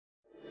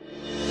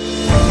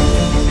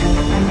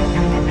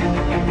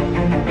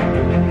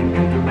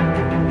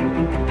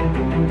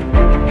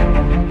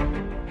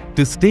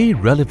To stay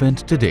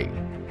relevant today,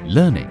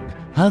 learning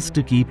has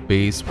to keep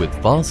pace with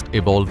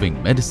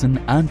fast-evolving medicine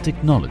and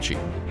technology.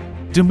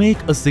 To make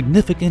a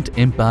significant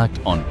impact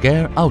on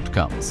care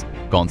outcomes,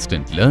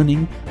 constant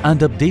learning and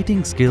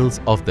updating skills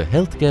of the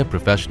healthcare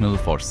professional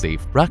for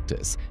safe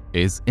practice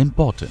is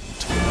important.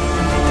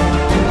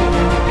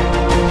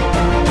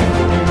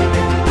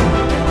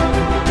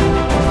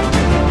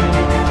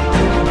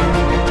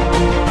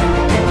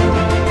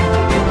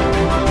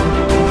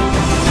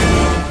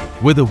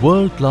 With a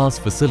world-class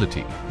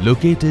facility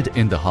located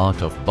in the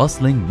heart of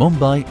bustling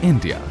Mumbai,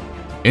 India,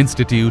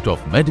 Institute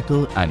of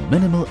Medical and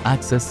Minimal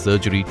Access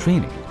Surgery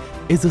Training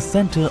is a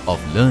center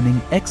of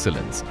learning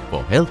excellence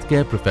for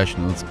healthcare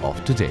professionals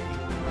of today.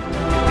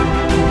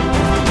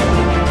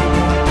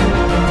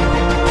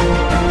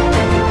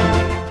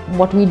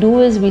 What we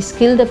do is we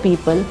skill the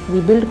people,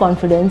 we build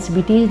confidence,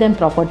 we teach them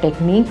proper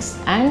techniques,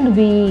 and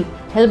we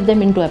help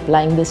them into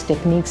applying these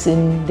techniques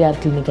in their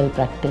clinical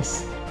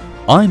practice.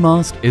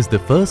 IMMAST is the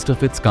first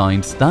of its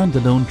kind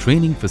standalone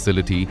training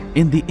facility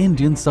in the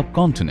Indian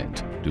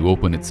subcontinent to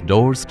open its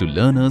doors to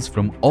learners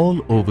from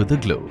all over the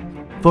globe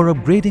for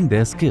upgrading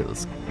their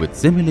skills with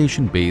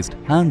simulation-based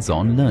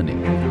hands-on learning.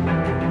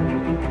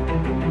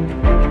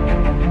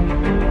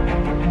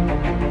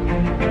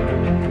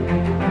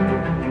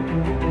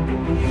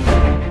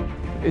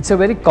 It's a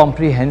very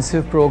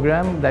comprehensive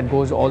program that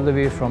goes all the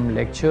way from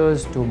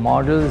lectures to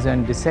models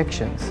and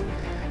dissections,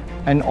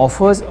 and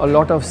offers a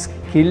lot of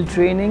skill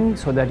training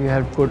so that you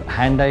have good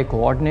hand-eye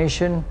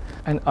coordination,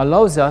 and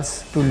allows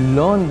us to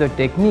learn the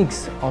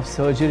techniques of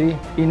surgery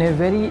in a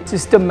very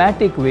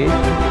systematic way.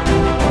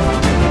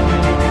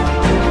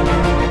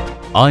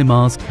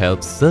 IMMAST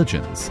helps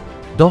surgeons,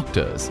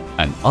 doctors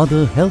and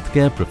other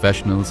healthcare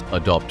professionals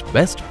adopt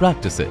best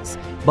practices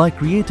by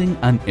creating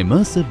an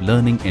immersive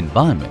learning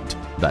environment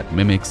that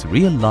mimics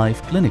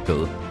real-life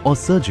clinical or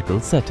surgical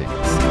settings.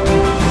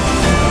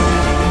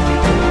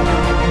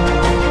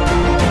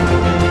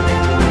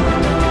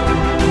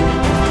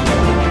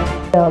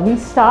 We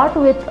start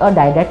with a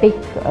didactic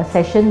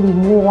session, we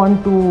move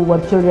on to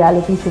virtual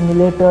reality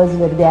simulators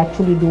where they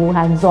actually do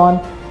hands-on,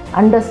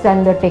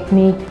 understand the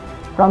technique.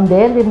 From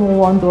there they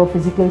move on to a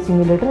physical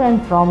simulator,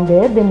 and from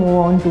there they move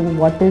on to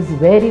what is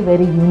very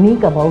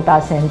unique about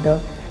our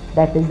center,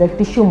 that is the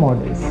tissue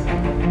models.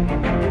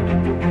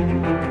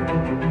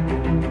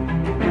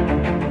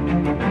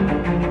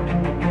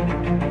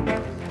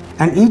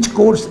 And each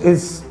course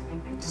is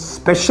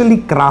specially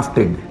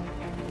crafted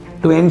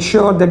to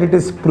ensure that it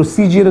is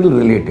procedural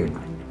related.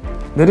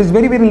 There is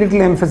very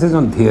little emphasis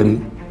on theory,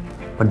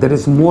 but there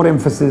is more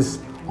emphasis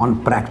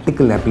on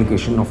practical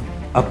application of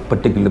a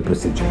particular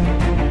procedure.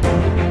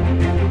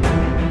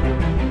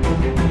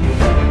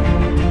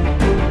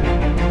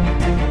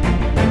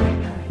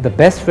 The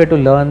best way to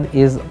learn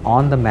is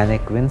on the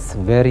mannequins,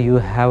 where you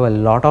have a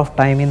lot of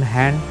time in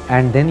hand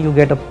and then you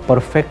get a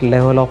perfect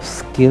level of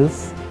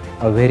skills,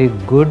 a very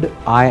good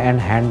eye and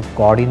hand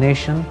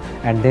coordination,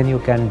 and then you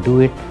can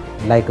do it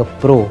like a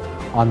pro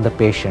on the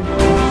patient.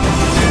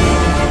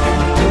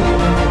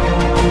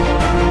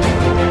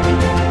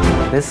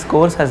 This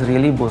course has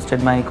really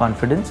boosted my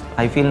confidence.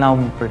 I feel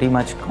now pretty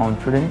much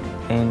confident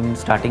in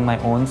starting my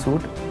own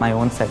suit, my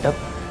own setup,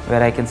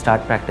 where I can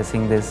start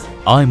practicing this.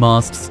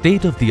 IMMAST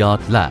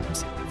state-of-the-art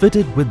labs,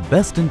 fitted with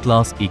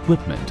best-in-class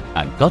equipment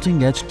and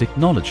cutting-edge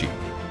technology,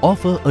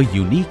 offer a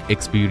unique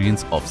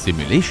experience of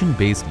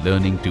simulation-based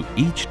learning to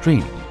each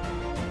trainee.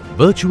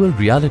 Virtual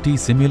reality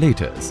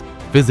simulators,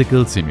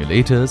 physical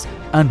simulators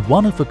and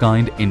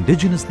one-of-a-kind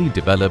indigenously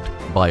developed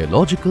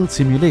biological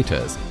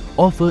simulators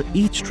offer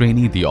each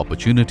trainee the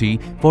opportunity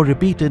for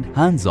repeated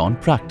hands-on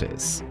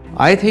practice.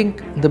 I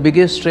think the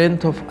biggest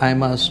strength of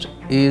IMMAST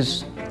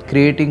is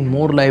creating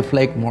more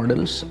lifelike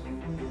models.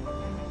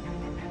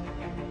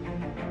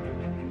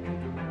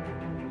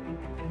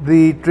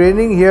 The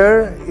training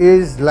here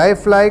is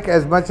lifelike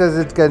as much as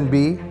it can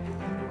be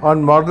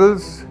on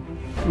models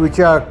which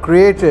are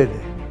created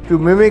to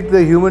mimic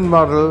the human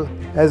model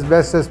as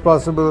best as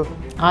possible.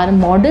 Our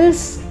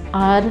models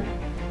are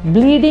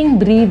bleeding,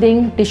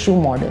 breathing tissue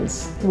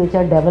models which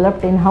are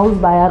developed in-house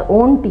by our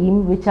own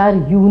team, which are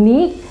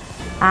unique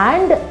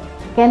and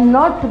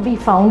cannot be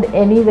found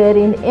anywhere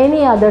in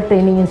any other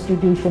training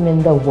institution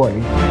in the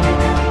world.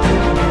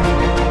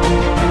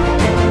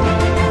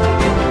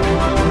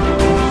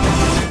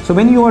 So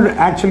when you are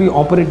actually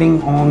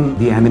operating on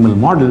the animal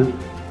model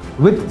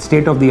with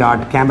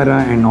state-of-the-art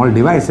camera and all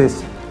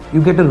devices,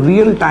 you get a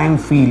real-time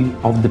feel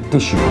of the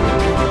tissue.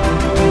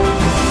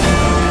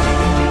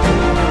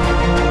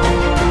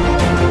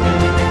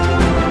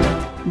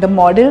 The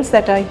models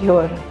that are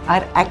here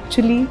are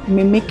actually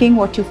mimicking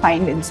what you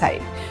find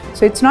inside.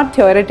 So it's not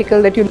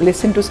theoretical that you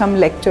listen to some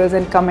lectures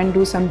and come and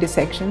do some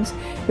dissections.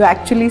 You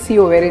actually see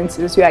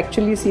ovariances, you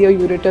actually see a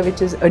ureter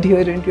which is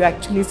adherent, you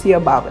actually see a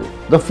bowel.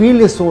 The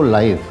field is so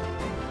live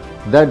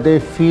that they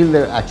feel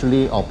they're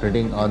actually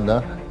operating on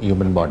the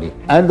human body.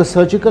 And the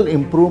surgical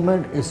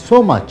improvement is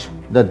so much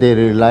that they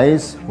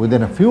realize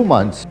within a few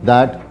months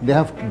that they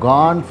have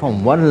gone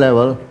from one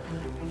level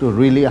to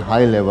really a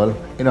high level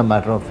in a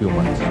matter of few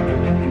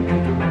months.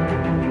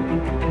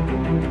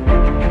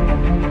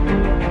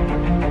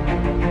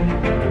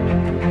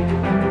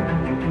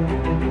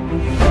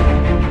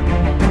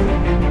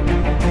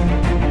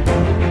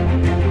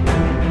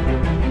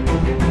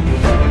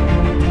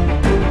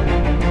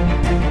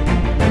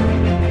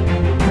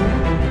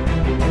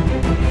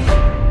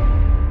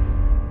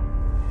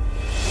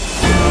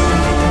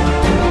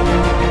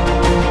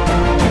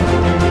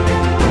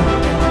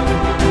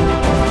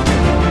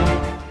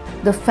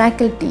 the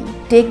faculty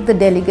take the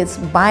delegates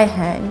by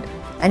hand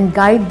and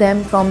guide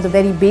them from the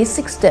very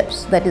basic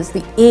steps, that is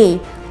the A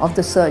of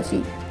the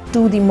surgery,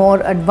 to the more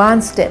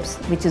advanced steps,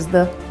 which is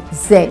the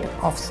Z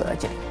of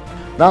surgery.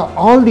 Now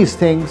all these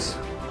things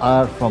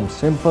are from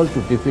simple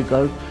to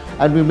difficult,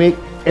 and we make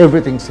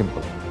everything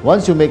simple.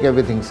 Once you make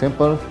everything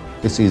simple,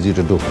 it's easy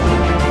to do.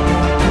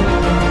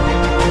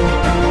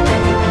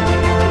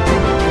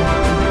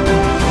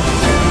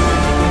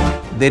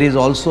 There is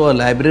also a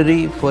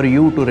library for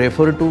you to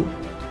refer to.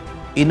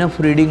 Enough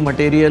reading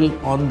material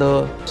on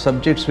the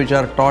subjects which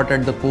are taught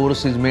at the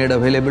course is made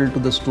available to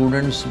the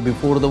students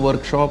before the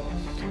workshop,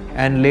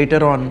 and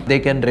later on they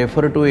can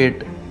refer to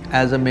it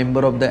as a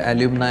member of the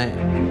alumni.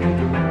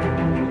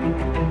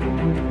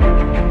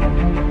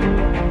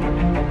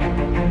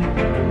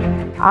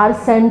 Our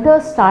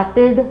center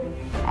started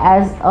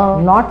as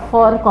a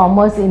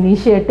not-for-commerce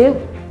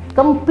initiative,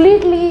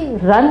 completely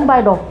run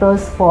by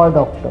doctors for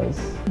doctors.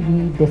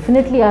 We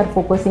definitely are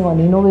focusing on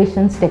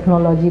innovations,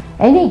 technology.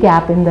 Any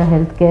gap in the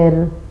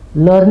healthcare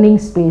learning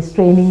space,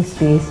 training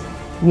space,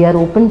 we are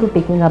open to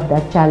taking up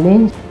that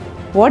challenge.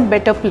 What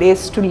better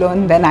place to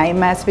learn than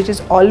IMMAST, which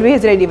is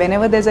always ready.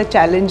 Whenever there's a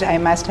challenge,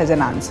 IMMAST has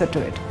an answer to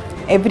it.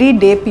 Every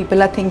day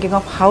people are thinking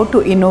of how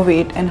to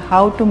innovate and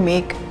how to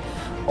make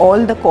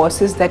all the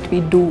courses that we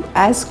do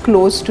as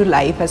close to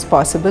life as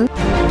possible.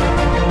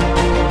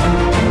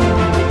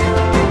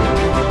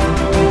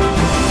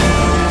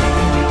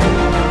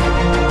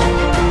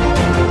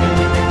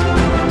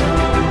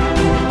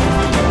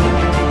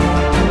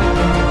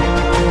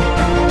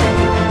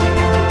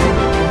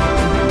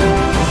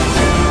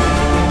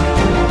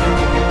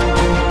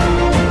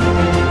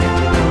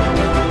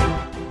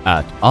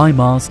 At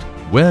IMMAST,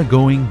 we're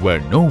going where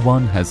no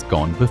one has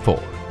gone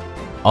before.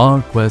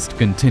 Our quest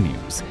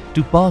continues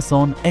to pass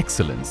on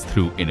excellence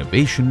through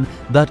innovation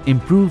that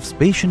improves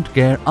patient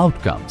care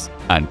outcomes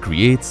and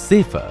creates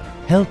safer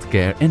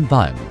healthcare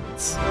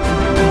environments.